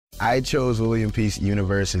I chose William Peace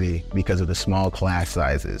University because of the small class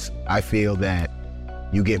sizes. I feel that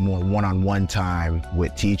you get more one-on-one time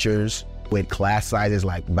with teachers. With class sizes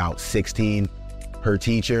like about 16 per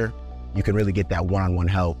teacher, you can really get that one-on-one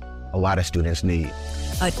help a lot of students need.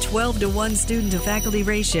 A 12-to-1 student-to-faculty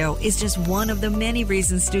ratio is just one of the many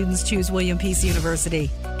reasons students choose William Peace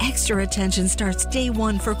University. Extra attention starts day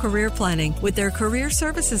one for career planning with their Career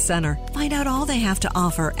Services Center. Find out all they have to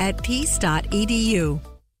offer at peace.edu.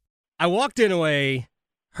 I walked into a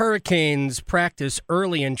Hurricanes practice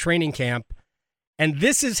early in training camp, and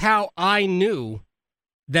this is how I knew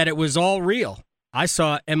that it was all real. I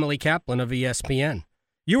saw Emily Kaplan of ESPN.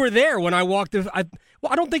 You were there when I walked. I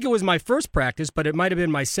don't think it was my first practice, but it might have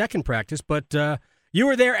been my second practice. But you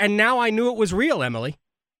were there, and now I knew it was real, Emily.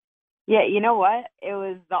 Yeah, you know what? It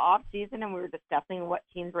was the off season, and we were discussing what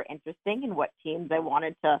teams were interesting and what teams I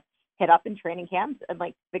wanted to hit up in training camps. And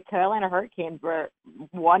like the Carolina Hurricanes were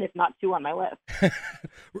one, if not two, on my list.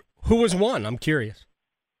 Who was one? I'm curious.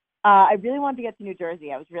 I really wanted to get to New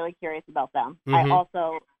Jersey. I was really curious about them. Mm-hmm. I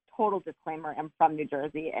also, total disclaimer, am from New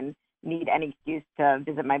Jersey and need any excuse to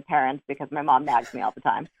visit my parents because my mom nags me all the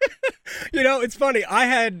time. You know, it's funny. I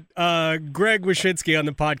had Greg Wyshynski on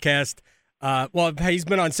the podcast. Well, he's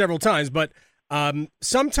been on several times, but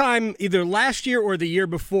sometime either last year or the year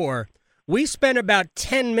before, we spent about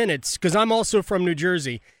 10 minutes, because I'm also from New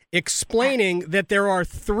Jersey, explaining that there are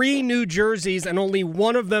 3 New Jerseys and only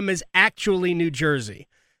one of them is actually New Jersey.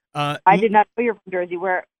 I did not know you're from Jersey.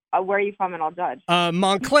 Where are you from, and I'll judge?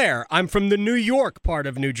 Montclair. I'm from the New York part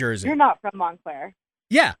of New Jersey. You're not from Montclair.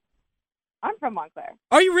 Yeah. I'm from Montclair.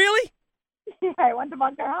 Are you really? Yeah, I went to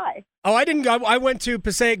Montclair High. Oh, I didn't go. I went to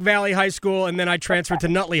Passaic Valley High School, and then I transferred to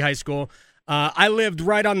Nutley High School. I lived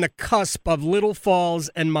right on the cusp of Little Falls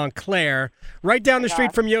and Montclair, right down the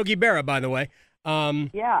street from Yogi Berra, by the way.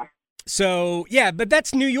 Yeah. So, yeah, but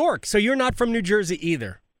that's New York. So you're not from New Jersey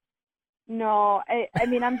either. No, I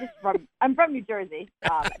mean, I'm from New Jersey,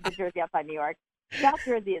 the Jersey outside New York. South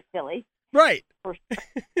Jersey is Philly. Right. For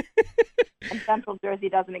sure. And Central Jersey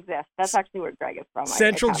doesn't exist. That's actually where Greg is from.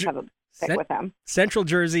 Central I kind of have a stick with him. Central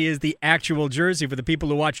Jersey is the actual Jersey. For the people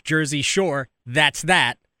who watch Jersey Shore, that's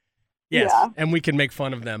that. Yes, yeah. And we can make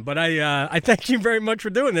fun of them. But I thank you very much for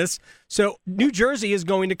doing this. So New Jersey is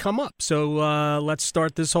going to come up. So let's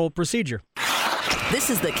start this whole procedure. This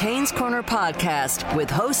is the Canes Corner Podcast with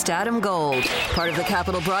host Adam Gold, part of the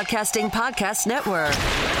Capital Broadcasting Podcast Network.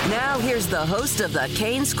 Now here's the host of the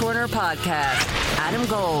Canes Corner Podcast, Adam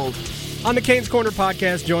Gold. On the Canes Corner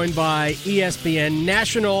Podcast, joined by ESPN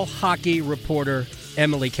National hockey reporter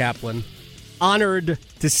Emily Kaplan. Honored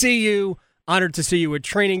to see you. Honored to see you at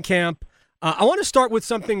training camp. I want to start with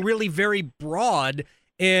something really very broad,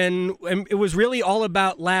 and it was really all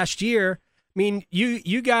about last year. I mean,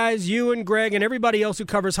 you guys, you and Greg and everybody else who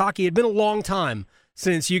covers hockey, it had been a long time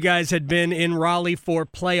since you guys had been in Raleigh for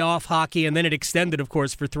playoff hockey, and then it extended, of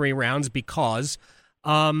course, for 3 rounds because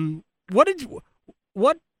what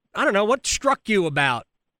struck you about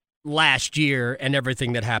last year and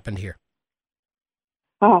everything that happened here?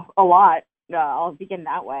 Oh, a lot. I'll begin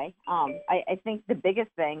that way. I think the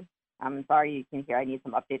biggest thing, I'm sorry you can hear, I need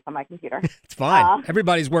some updates on my computer. It's fine.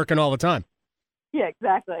 Everybody's working all the time. Yeah,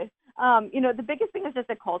 exactly. The biggest thing is just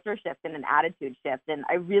a culture shift and an attitude shift. And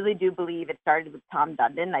I really do believe it started with Tom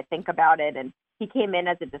Dundon. I think about it, and he came in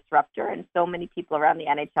as a disruptor. And so many people around the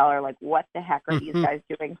NHL are like, what the heck are these guys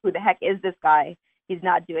doing? Who the heck is this guy? He's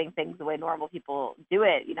not doing things the way normal people do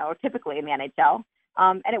it, typically in the NHL.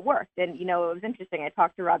 And it worked. And, it was interesting. I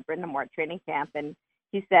talked to Rod Brindamore at training camp, and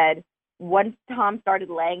he said, once Tom started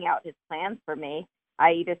laying out his plans for me,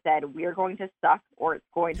 I either said, we're going to suck or it's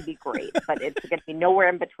going to be great, but it's going to be nowhere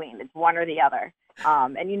in between. It's one or the other.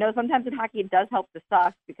 And, sometimes in hockey it does help to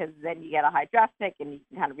suck because then you get a high draft pick and you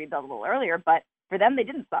can kind of rebuild a little earlier. But for them, they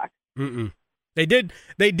didn't suck. Mm-mm. They did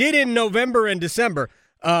in November and December.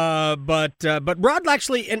 But Rod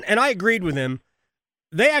actually, and I agreed with him,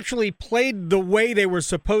 they actually played the way they were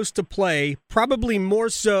supposed to play, probably more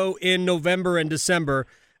so in November and December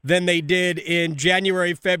than they did in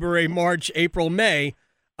January, February, March, April, May.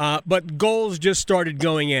 But goals just started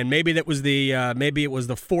going in. Maybe it was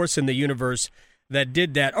the force in the universe that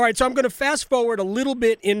did that. All right, so I'm going to fast forward a little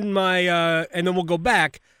bit in my, and then we'll go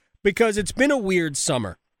back because it's been a weird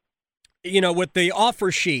summer. With the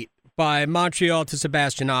offer sheet by Montreal to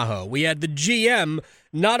Sebastian Aho, we had the GM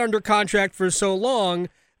not under contract for so long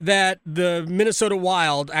that the Minnesota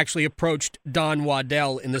Wild actually approached Don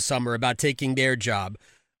Waddell in the summer about taking their job.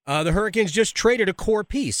 The Hurricanes just traded a core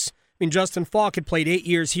piece. I mean, Justin Falk had played 8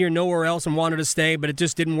 years here, nowhere else, and wanted to stay, but it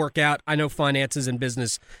just didn't work out. I know finances and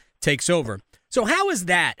business takes over. So how is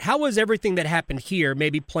that? How was everything that happened here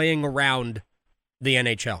maybe playing around the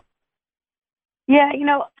NHL? Yeah,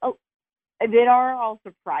 there are all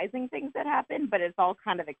surprising things that happened, but it's all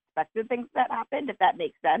kind of expected things that happened, if that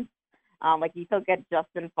makes sense. Like you look at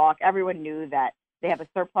Justin Falk, everyone knew that they have a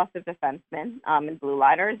surplus of defensemen in blue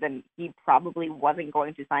liners, and he probably wasn't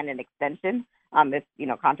going to sign an extension if,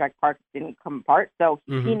 contract parts didn't come apart. So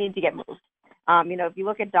he needed to get moved. If you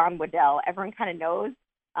look at Don Waddell, everyone kind of knows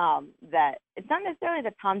that it's not necessarily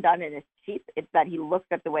that Tom Dundon is cheap. It's that he looks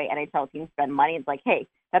at the way NHL teams spend money. It's like, hey,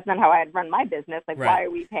 that's not how I'd run my business. Like, Why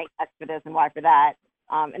are we paying X for this and why for that?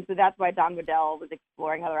 And so that's why Don Waddell was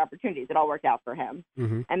exploring other opportunities. It all worked out for him.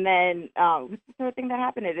 And then what's the third thing that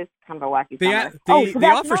happened? It is kind of a wacky summer. The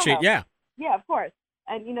offer sheet, yeah. Yeah, of course.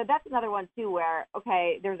 And, that's another one, too, where,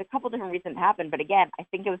 okay, there was a couple different reasons it happened. But, again, I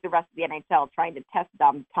think it was the rest of the NHL trying to test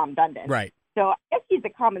Tom Dundon. Right. So I guess he's a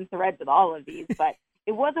common thread with all of these. But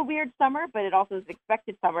it was a weird summer, but it also was an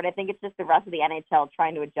expected summer. And I think it's just the rest of the NHL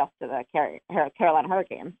trying to adjust to the Carolina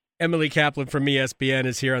Hurricanes. Emily Kaplan from ESPN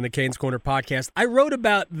is here on the Canes Corner podcast. I wrote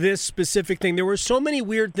about this specific thing. There were so many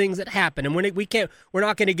weird things that happened, and we're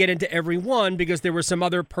not going to get into every one because there were some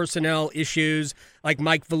other personnel issues, like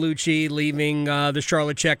Mike Vellucci leaving the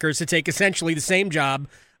Charlotte Checkers to take essentially the same job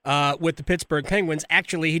with the Pittsburgh Penguins.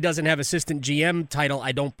 Actually, he doesn't have assistant GM title,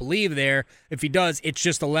 I don't believe there. If he does, it's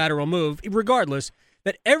just a lateral move. Regardless,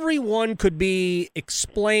 that everyone could be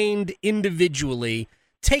explained individually,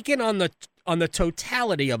 taken on the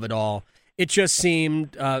totality of it all. It just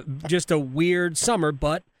seemed just a weird summer,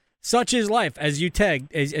 but such is life. As you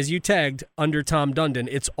tagged under Tom Dundon,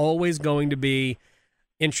 it's always going to be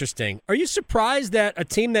interesting. Are you surprised that a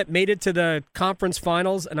team that made it to the conference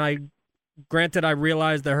finals, and granted I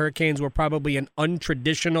realized the Hurricanes were probably an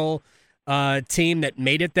untraditional team that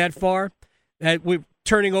made it that far, that we're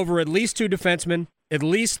turning over at least 2 defensemen, at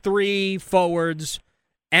least 3 forwards,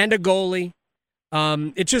 and a goalie.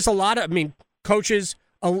 It's just a lot of, coaches,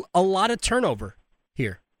 a lot of turnover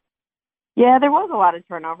here. Yeah, there was a lot of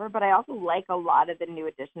turnover, but I also like a lot of the new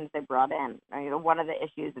additions they brought in. One of the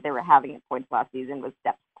issues that they were having at points last season was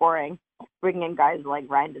depth scoring. Bringing in guys like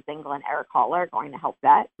Ryan DeZingle and Eric Haller are going to help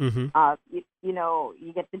that. You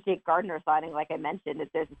get the Jake Gardner signing, like I mentioned. If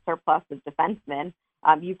there's a surplus of defensemen,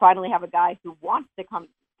 you finally have a guy who wants to come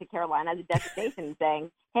to Carolina as a destination saying,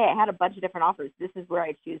 hey, I had a bunch of different offers. This is where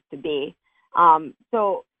I choose to be.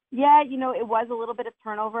 It was a little bit of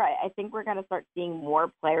turnover. I think we're going to start seeing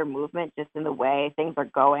more player movement just in the way things are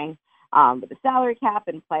going with the salary cap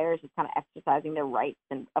and players just kind of exercising their rights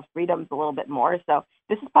and of freedoms a little bit more. So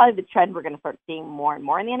this is probably the trend we're going to start seeing more and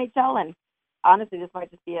more in the NHL. And honestly, this might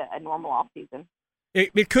just be a normal offseason.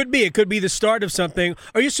 It could be. It could be the start of something.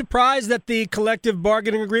 Are you surprised that the collective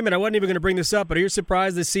bargaining agreement, I wasn't even going to bring this up, but are you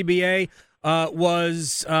surprised the CBA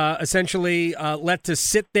was essentially let to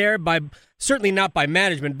sit there certainly not by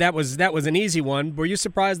management. That was an easy one. Were you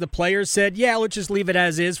surprised the players said, yeah, let's just leave it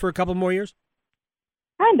as is for a couple more years?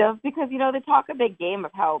 Kind of, because, they talk a big game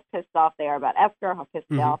of how pissed off they are about ESCO, how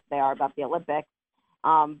pissed off they are about the Olympics.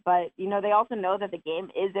 But, they also know that the game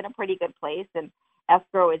is in a pretty good place, and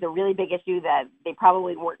escrow is a really big issue that they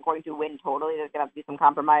probably weren't going to win totally. There's going to have to be some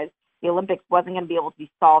compromise. The Olympics wasn't going to be able to be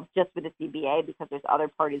solved just with the CBA because there's other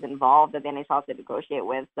parties involved that the NHL has to negotiate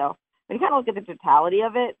with. So when you kind of look at the totality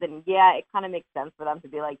of it, then, yeah, it kind of makes sense for them to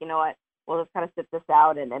be like, you know what, we'll just kind of sit this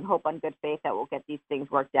out and hope on good faith that we'll get these things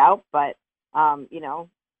worked out. But,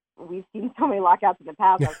 we've seen so many lockouts in the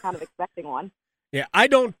past. I was kind of expecting one. Yeah, I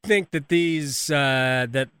don't think that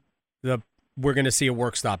we're going to see a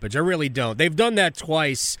work stoppage. I really don't. They've done that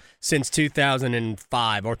twice since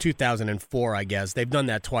 2005 or 2004, I guess. They've done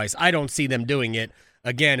that twice. I don't see them doing it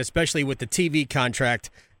again, especially with the TV contract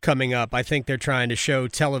coming up. I think they're trying to show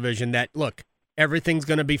television that, look, everything's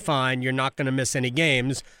going to be fine. You're not going to miss any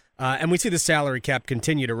games. And we see the salary cap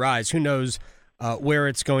continue to rise. Who knows where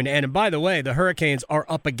it's going to end? And by the way, the Hurricanes are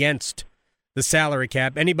up against the salary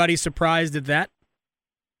cap. Anybody surprised at that?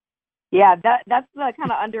 Yeah, that's the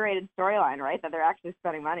kind of underrated storyline, right? That they're actually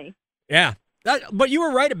spending money. Yeah, but you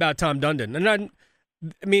were right about Tom Dundon. And I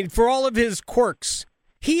mean, for all of his quirks,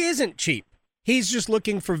 he isn't cheap. He's just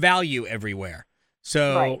looking for value everywhere.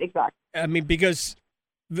 So, right, exactly. I mean, because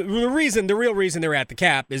the real reason they're at the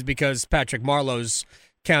cap is because Patrick Marleau's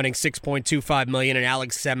counting $6.25 million, and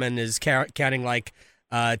Alex Semin is counting like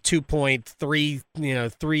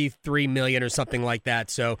 $2.33 million or something like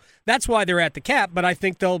that. So that's why they're at the cap, but I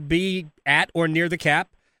think they'll be at or near the cap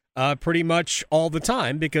pretty much all the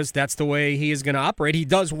time because that's the way he is going to operate. He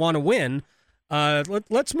does want to win.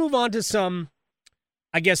 Let's move on to some,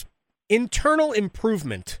 I guess, internal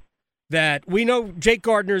improvement that we know Jake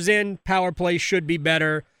Gardner's in. Power play should be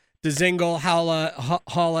better. Dzingel,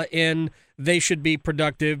 Hala in. They should be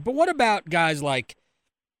productive. But what about guys like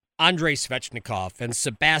Andrei Svechnikov and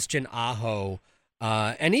Sebastian Aho,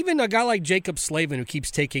 and even a guy like Jacob Slavin who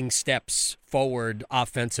keeps taking steps forward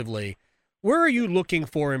offensively? Where are you looking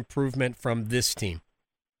for improvement from this team?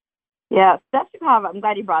 Yeah, Svechnikov, I'm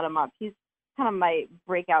glad you brought him up. He's kind of my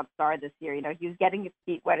breakout star this year. You know, he was getting his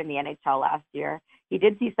feet wet in the NHL last year. He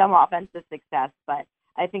did see some offensive success, but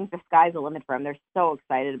I think the sky's the limit for him. They're so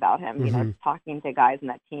excited about him, you know, talking to guys in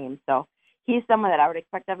that team. So he's someone that I would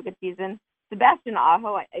expect to have a good season. Sebastian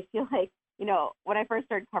Aho, I feel like, you know, when I first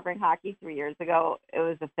started covering hockey 3 years ago, it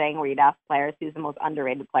was a thing where you'd ask players who's the most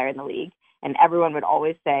underrated player in the league, and everyone would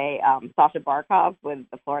always say Sasha Barkov with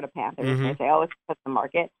the Florida Panthers. They say, oh, it's just the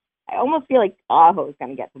market. I almost feel like Aho is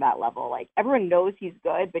going to get to that level. Like, everyone knows he's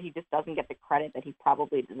good, but he just doesn't get the credit that he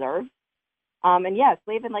probably deserves. And yeah,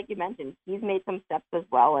 Slavin, like you mentioned, he's made some steps as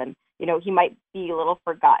well. And, you know, he might be a little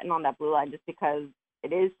forgotten on that blue line just because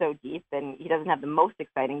it is so deep and he doesn't have the most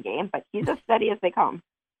exciting game, but he's as steady as they come.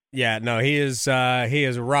 Yeah, no, he is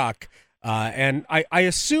a rock. And I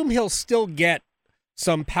assume he'll still get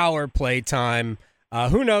some power play time.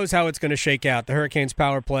 Who knows how it's going to shake out? The Hurricanes'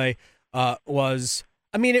 power play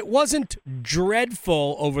it wasn't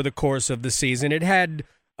dreadful over the course of the season. It had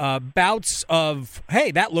bouts of,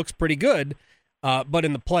 hey, that looks pretty good. But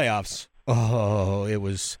in the playoffs, it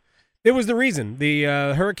was the reason. The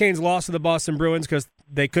Hurricanes lost to the Boston Bruins because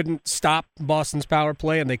they couldn't stop Boston's power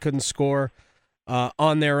play and they couldn't score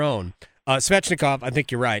on their own. Svechnikov, I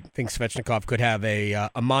think you're right. I think Svechnikov could have a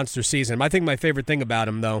monster season. I think my favorite thing about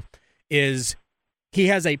him, though, is he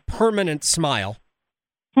has a permanent smile.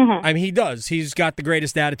 I mean, he does. He's got the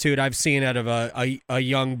greatest attitude I've seen out of a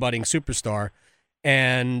young budding superstar.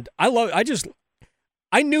 And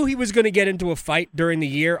I knew he was going to get into a fight during the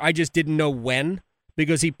year. I just didn't know when,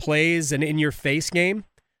 because he plays an in-your-face game.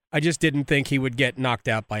 I just didn't think he would get knocked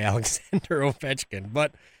out by Alexander Ovechkin,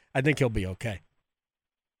 but I think he'll be okay.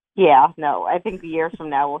 Yeah, no, I think years from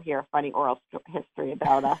now we'll hear a funny oral history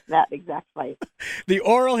about that exact fight. The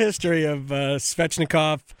oral history of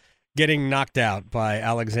Svechnikov getting knocked out by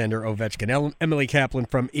Alexander Ovechkin. Emily Kaplan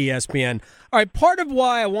from ESPN. All right, part of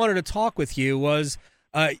why I wanted to talk with you was,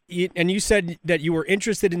 and you said that you were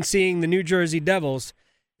interested in seeing the New Jersey Devils,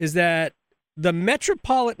 is that the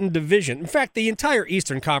Metropolitan Division, in fact, the entire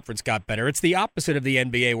Eastern Conference got better. It's the opposite of the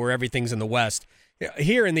NBA where everything's in the West.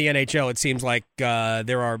 Here in the NHL, it seems like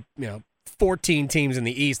there are 14 teams in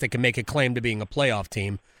the East that can make a claim to being a playoff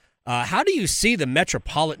team. How do you see the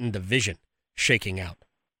Metropolitan Division shaking out?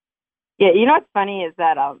 Yeah, you know what's funny is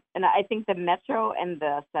that, and I think the Metro and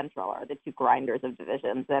the Central are the two grinders of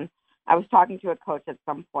divisions. And I was talking to a coach at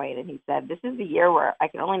some point, and he said, this is the year where I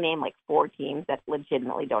can only name like 4 teams that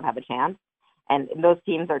legitimately don't have a chance. And those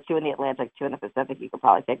teams are 2 in the Atlantic, 2 in the Pacific. You could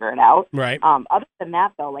probably figure it out. Right. Other than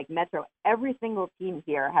that, though, like Metro, every single team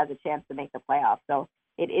here has a chance to make the playoffs. So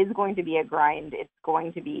it is going to be a grind. It's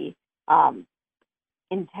going to be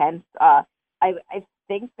intense. I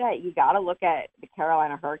think that you got to look at the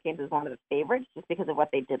Carolina Hurricanes as one of the favorites just because of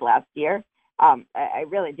what they did last year. I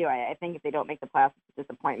really do. I think if they don't make the playoffs, it's a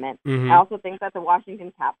disappointment. I also think that the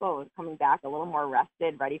Washington Capitals is coming back a little more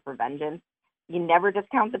rested, ready for vengeance. You never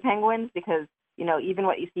discount the Penguins because, even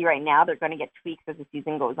what you see right now, they're going to get tweaks as the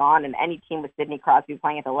season goes on, and any team with Sidney Crosby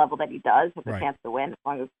playing at the level that he does has a chance to win as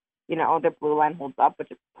long as, their blue line holds up,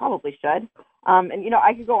 which it probably should. And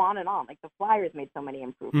I could go on and on. Like the Flyers made so many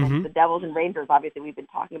improvements. The Devils and Rangers, obviously, we've been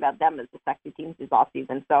talking about them as the sexy teams this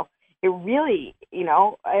offseason. So it really,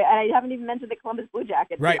 I haven't even mentioned the Columbus Blue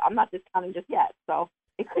Jackets. Right. I'm not discounting just yet. So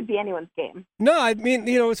it could be anyone's game. No, I mean,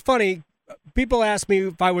 it's funny. People ask me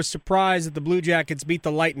if I was surprised that the Blue Jackets beat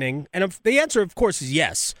the Lightning, and the answer, of course, is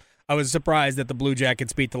yes. I was surprised that the Blue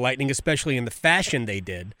Jackets beat the Lightning, especially in the fashion they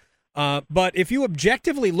did. But if you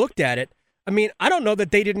objectively looked at it, I mean, I don't know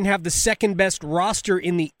that they didn't have the second best roster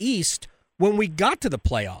in the East when we got to the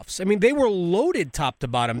playoffs. I mean, they were loaded top to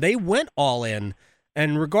bottom. They went all in,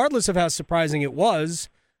 and regardless of how surprising it was,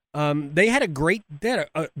 they had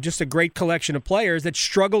just a great collection of players that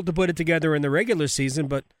struggled to put it together in the regular season,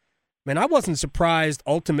 but man, I wasn't surprised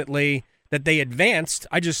ultimately that they advanced.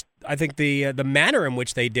 I think the manner in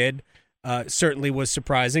which they did certainly was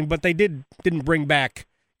surprising, but they didn't bring back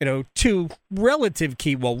 2 relative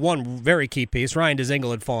key. Well, one very key piece. Ryan Dzingel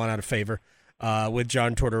had fallen out of favor with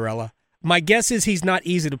John Tortorella. My guess is he's not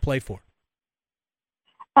easy to play for.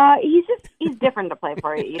 He's different to play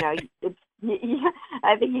for. I think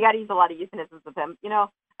you got to use a lot of euphemisms with him.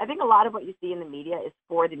 I think a lot of what you see in the media is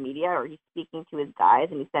for the media, or he's speaking to his guys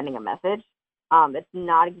and he's sending a message. That's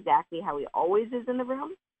not exactly how he always is in the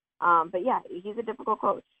room. But yeah, he's a difficult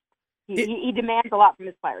coach. He demands a lot from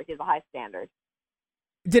his players. He has a high standard.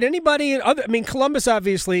 Did anybody other? I mean, Columbus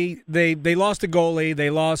obviously they lost a goalie,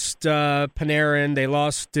 they lost Panarin, they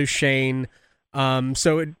lost Duchesne. They're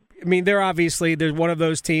one of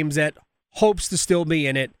those teams that hopes to still be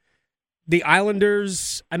in it. The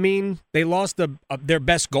Islanders, I mean, they lost their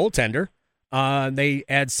best goaltender. They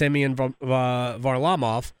add Semyon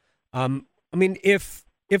Varlamov.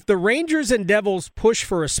 If the Rangers and Devils push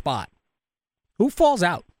for a spot, who falls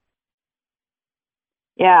out?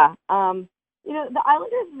 Yeah. The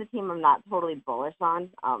Islanders is a team I'm not totally bullish on.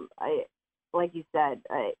 Like you said,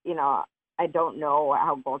 I don't know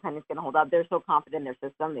how goaltending is going to hold up. They're so confident in their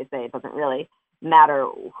system. They say it doesn't really matter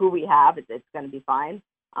who we have. It's going to be fine.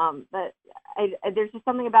 But there's just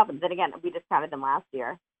something about them. Then again, we discounted them last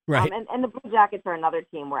year. Right. And the Blue Jackets are another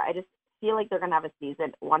team where I just feel like they're going to have a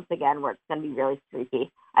season once again where it's going to be really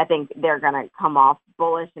streaky. I think they're going to come off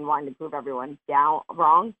bullish and wanting to prove everyone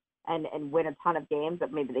wrong and win a ton of games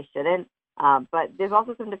that maybe they shouldn't. But there's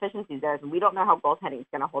also some deficiencies there, and we don't know how goaltending is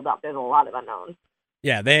going to hold up. There's a lot of unknowns.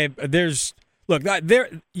 Yeah,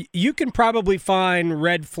 you can probably find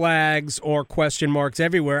red flags or question marks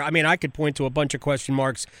everywhere. I mean, I could point to a bunch of question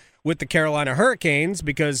marks with the Carolina Hurricanes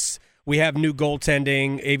because we have new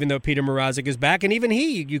goaltending, even though Peter Mrazek is back, and even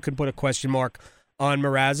you could put a question mark on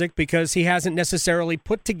Mrazek because he hasn't necessarily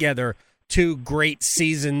put together 2 great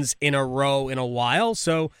seasons in a row in a while.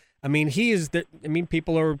 So, I mean,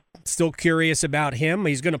 people are still curious about him.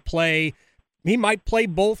 He's going to play. He might play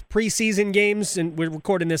both preseason games, and we're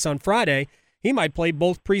recording this on Friday. He might play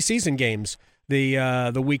both preseason games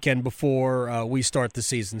the weekend before we start the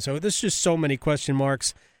season. So there's just so many question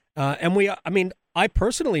marks. I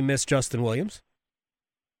personally miss Justin Williams.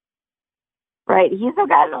 Right. He's so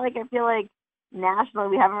good. I feel like nationally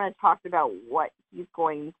we haven't really talked about what he's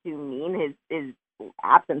going to mean, his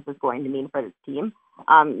absence is going to mean for this team.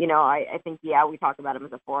 I think, we talk about him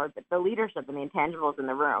as a forward, but the leadership and the intangibles in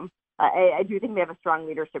the room, I do think they have a strong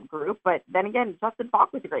leadership group. But then again, Justin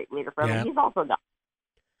Falk was a great leader for him, and he's also done.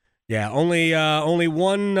 Yeah, only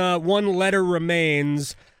one letter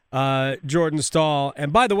remains, Jordan Staal.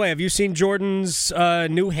 And by the way, have you seen Jordan's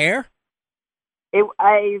new hair?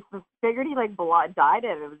 I figured he dyed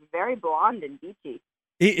it. It was very blonde and beachy.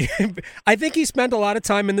 I think he spent a lot of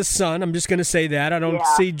time in the sun. I'm just going to say that. I don't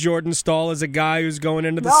see Jordan Staal as a guy who's going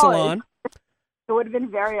into the salon. It would have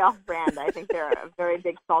been very off-brand. I think they're a very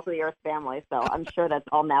big salt-of-the-earth family, so I'm sure that's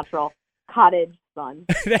all natural cottage sun.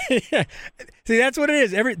 See, that's what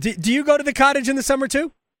it is. Do you go to the cottage in the summer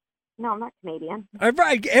too? No, I'm not Canadian.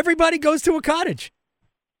 Everybody goes to a cottage.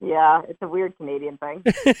 Yeah, it's a weird Canadian thing.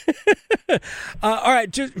 All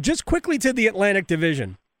right, just quickly to the Atlantic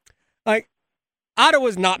Division.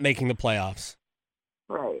 Ottawa's not making the playoffs.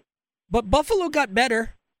 Right. But Buffalo got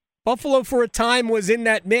better. Buffalo, for a time, was in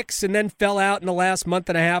that mix and then fell out in the last month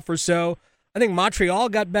and a half or so. I think Montreal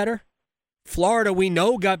got better. Florida, we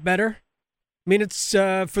know, got better. I mean, it's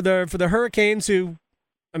for the Hurricanes who,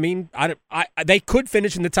 they could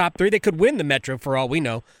finish in the top 3. They could win the Metro for all we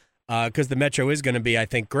know, because the Metro is going to be, I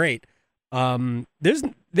think, great.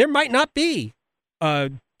 There might not be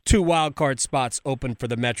 2 wild card spots open for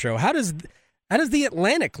the Metro. How does the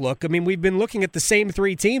Atlantic look? I mean, we've been looking at the same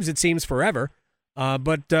 3 teams, it seems, forever.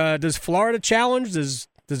 But does Florida challenge? Does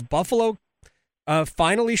Buffalo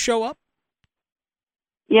finally show up?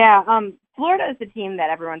 Yeah, Florida is the team that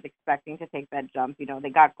everyone's expecting to take that jump. They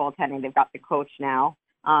got goaltending, they've got the coach now,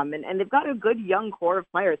 and they've got a good young core of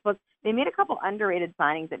players. Plus, they made a couple underrated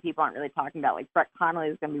signings that people aren't really talking about, like Brett Connolly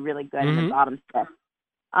is going to be really good in the bottom 6.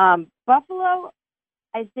 Buffalo,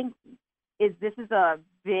 I think, this is a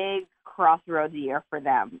big crossroads year for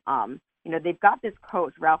them. They've got this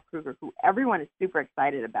coach, Ralph Kruger, who everyone is super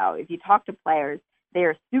excited about. If you talk to players, they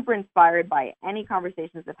are super inspired by any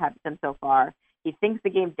conversations they've had with him so far. He thinks the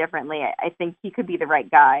game differently. I think he could be the right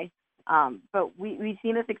guy. But we've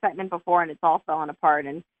seen this excitement before, and it's all fallen apart.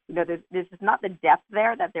 And, there's just not the depth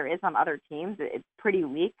there that there is on other teams. It's pretty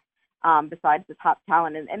weak, besides the top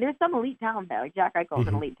talent. And there's some elite talent there. Like Jack Eichel's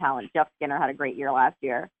an elite talent. Jeff Skinner had a great year last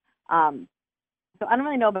year. So I don't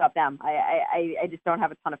really know about them. I just don't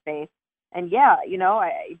have a ton of faith. And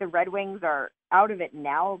the Red Wings are out of it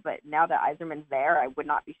now, but now that Yzerman's there, I would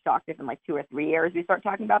not be shocked if in 2 or 3 years we start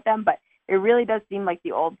talking about them. But it really does seem like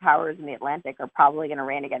the old powers in the Atlantic are probably going to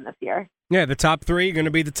reign again this year. Yeah, the top 3 are going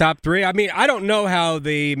to be the top 3. I mean, I don't know how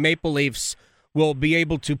the Maple Leafs will be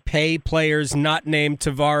able to pay players not named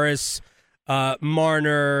Tavares,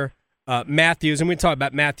 Marner, Matthews, and we talk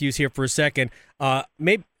about Matthews here for a second.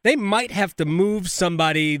 Maybe they might have to move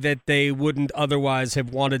somebody that they wouldn't otherwise have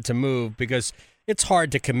wanted to move because it's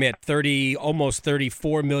hard to commit almost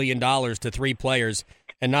 $34 million to 3 players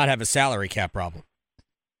and not have a salary cap problem.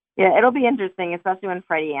 Yeah, it'll be interesting, especially when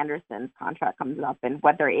Freddie Anderson's contract comes up and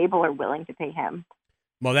what they're able or willing to pay him.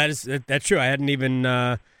 Well, that's true. I hadn't even,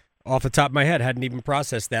 off the top of my head, hadn't even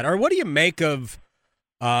processed that. Or what do you make of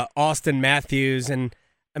Austin Matthews? And,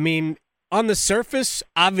 I mean, on the surface,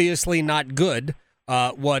 obviously not good,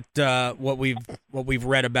 what we've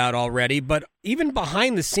read about already. But even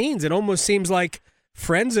behind the scenes, it almost seems like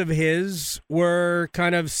friends of his were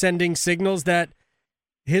kind of sending signals that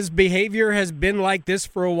his behavior has been like this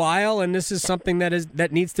for a while, and this is something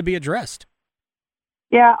that needs to be addressed.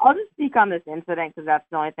 Yeah, I'll just speak on this incident because that's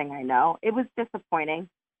the only thing I know. It was disappointing.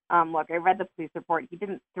 Look, I read the police report. He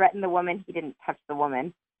didn't threaten the woman. He didn't touch the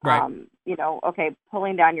woman. Right. Okay,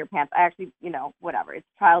 pulling down your pants. I actually, whatever. It's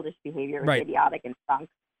childish behavior. It's right. Idiotic and stunk.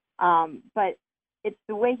 But it's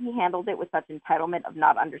the way he handled it with such entitlement of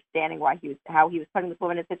not understanding how he was putting this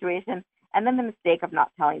woman in a situation, and then the mistake of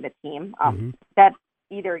not telling the team. That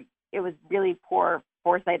either it was really poor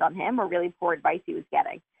foresight on him or really poor advice he was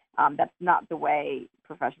getting. That's not the way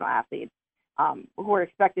professional athletes who are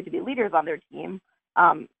expected to be leaders on their team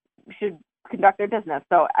should conduct their business.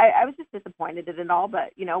 So I was just disappointed in it all,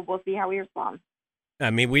 but, we'll see how he responds. I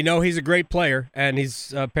mean, we know he's a great player, and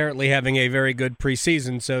he's apparently having a very good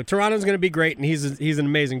preseason. So Toronto's going to be great, and he's an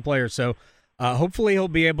amazing player. So hopefully he'll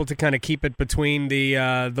be able to kind of keep it between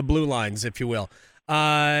the blue lines, if you will.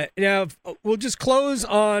 Now, we'll just close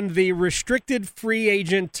on the restricted free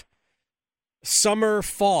agent summer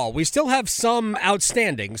fall. We still have some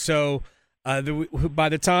outstanding. So by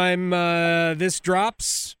the time this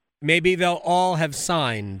drops, maybe they'll all have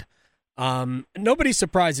signed. Nobody's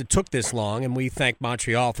surprised it took this long, and we thank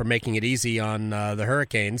Montreal for making it easy on the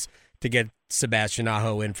Hurricanes to get Sebastian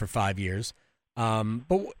Aho in for 5 years.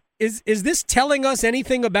 But is this telling us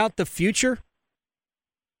anything about the future?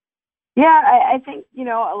 Yeah, I think,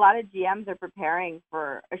 a lot of GMs are preparing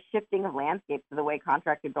for a shifting of landscape to the way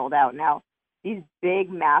contracts are rolled out. Now, these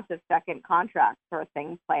big, massive second contracts are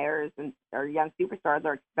things players or young superstars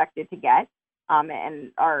are expected to get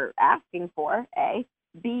and are asking for, A.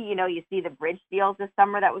 B, you see the bridge deals this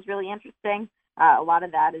summer. That was really interesting. A lot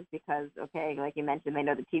of that is because, okay, like you mentioned, they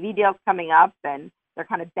know the TV deal's coming up and they're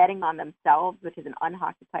kind of betting on themselves, which is an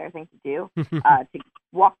un-hockey player thing to do, to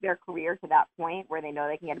walk their career to that point where they know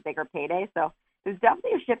they can get a bigger payday. So there's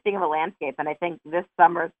definitely a shifting of a landscape, and I think this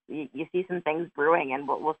summer you see some things brewing, and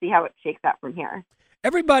we'll see how it shakes out from here.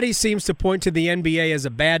 Everybody seems to point to the NBA as a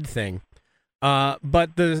bad thing,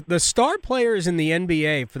 but the star players in the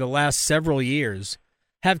NBA for the last several years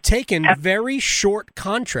have taken very short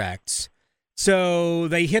contracts, so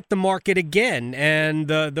they hit the market again, and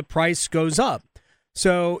the price goes up.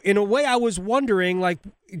 So in a way, I was wondering, like,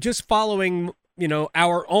 just following,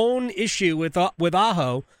 our own issue with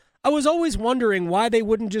Aho, I was always wondering why they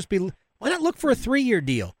wouldn't why not look for a 3-year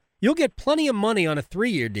deal? You'll get plenty of money on a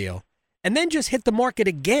 3-year deal, and then just hit the market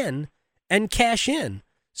again and cash in.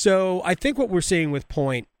 So I think what we're seeing with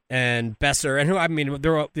Point and Besser, and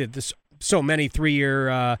there's so many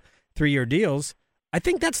 3-year deals. I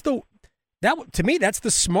think to me that's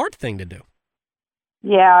the smart thing to do.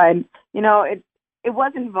 Yeah, and it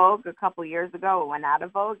was in vogue a couple years ago. It went out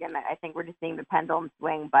of vogue, and I think we're just seeing the pendulum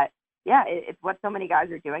swing. But yeah, it's what so many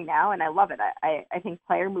guys are doing now, and I love it. I think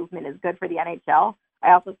player movement is good for the NHL.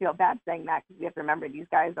 I also feel bad saying that because we have to remember these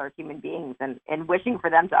guys are human beings, and wishing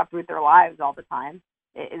for them to uproot their lives all the time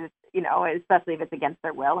is, especially if it's against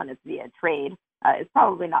their will and it's via trade, is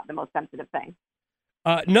probably not the most sensitive thing.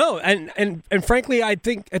 No, and frankly, I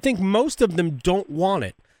think most of them don't want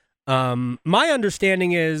it. My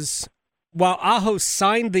understanding is, while Aho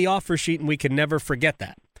signed the offer sheet, and we can never forget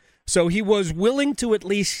that, so he was willing to at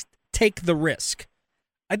least take the risk.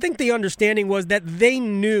 I think the understanding was that they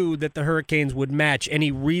knew that the Hurricanes would match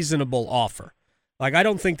any reasonable offer. Like, I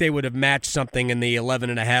don't think they would have matched something in the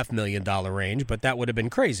 $11.5 million range, but that would have been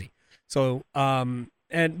crazy. So,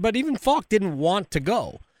 but even Falk didn't want to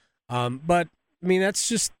go. But I mean,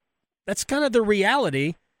 that's kind of the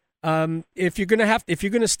reality. If you're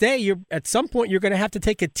gonna stay, at some point you're gonna have to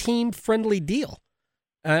take a team-friendly deal.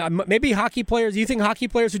 Maybe hockey players. Do you think hockey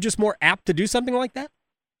players are just more apt to do something like that?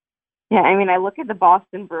 Yeah, I mean, I look at the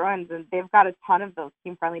Boston Bruins, and they've got a ton of those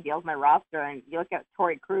team-friendly deals on their roster. And you look at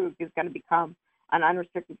Torrey Krug, who's going to become an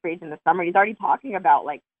unrestricted free agent this summer. He's already talking about,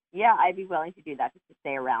 like, yeah, I'd be willing to do that just to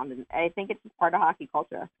stay around. And I think it's just part of hockey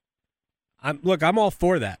culture. I'm all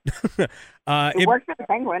for that. It works for the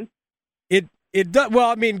Penguins. It does. Well,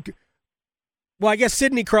 I mean, I guess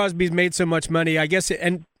Sidney Crosby's made so much money. I guess,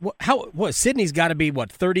 Sidney's got to be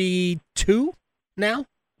 32 now?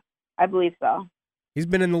 I believe so. He's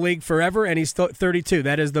been in the league forever, and he's 32.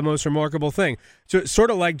 That is the most remarkable thing. So it's sort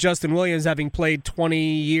of like Justin Williams having played 20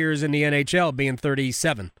 years in the NHL, being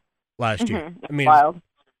 37 last year. I mean, wild.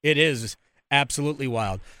 It is absolutely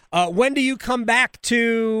wild. When do you come back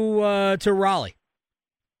to Raleigh?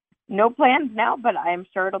 No plans now, but I'm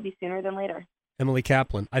sure it'll be sooner than later. Emily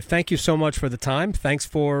Kaplan, I thank you so much for the time. Thanks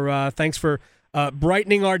for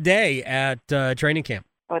brightening our day at training camp.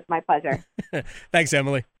 Oh, it's my pleasure. Thanks,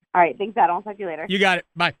 Emily. All right, thanks, Adam. I'll talk to you later. You got it.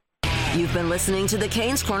 Bye. You've been listening to the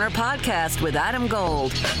Canes Corner podcast with Adam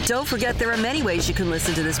Gold. Don't forget there are many ways you can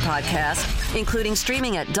listen to this podcast, including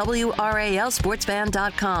streaming at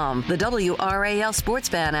WRALSportsFan.com, the WRAL Sports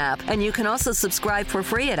Fan app, and you can also subscribe for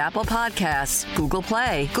free at Apple Podcasts, Google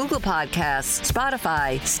Play, Google Podcasts,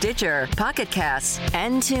 Spotify, Stitcher, Pocket Casts,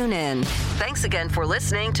 and TuneIn. Thanks again for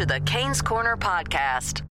listening to the Canes Corner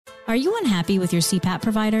podcast. Are you unhappy with your CPAP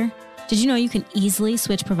provider? Did you know you can easily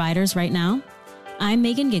switch providers right now? I'm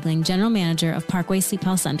Megan Gigling, General Manager of Parkway Sleep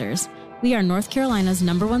Health Centers. We are North Carolina's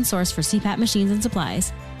 #1 source for CPAP machines and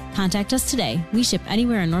supplies. Contact us today. We ship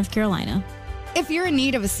anywhere in North Carolina. If you're in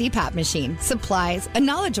need of a CPAP machine, supplies, a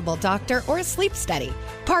knowledgeable doctor, or a sleep study,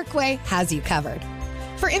 Parkway has you covered.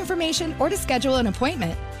 For information or to schedule an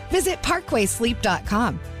appointment, visit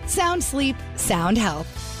parkwaysleep.com. Sound sleep, sound health.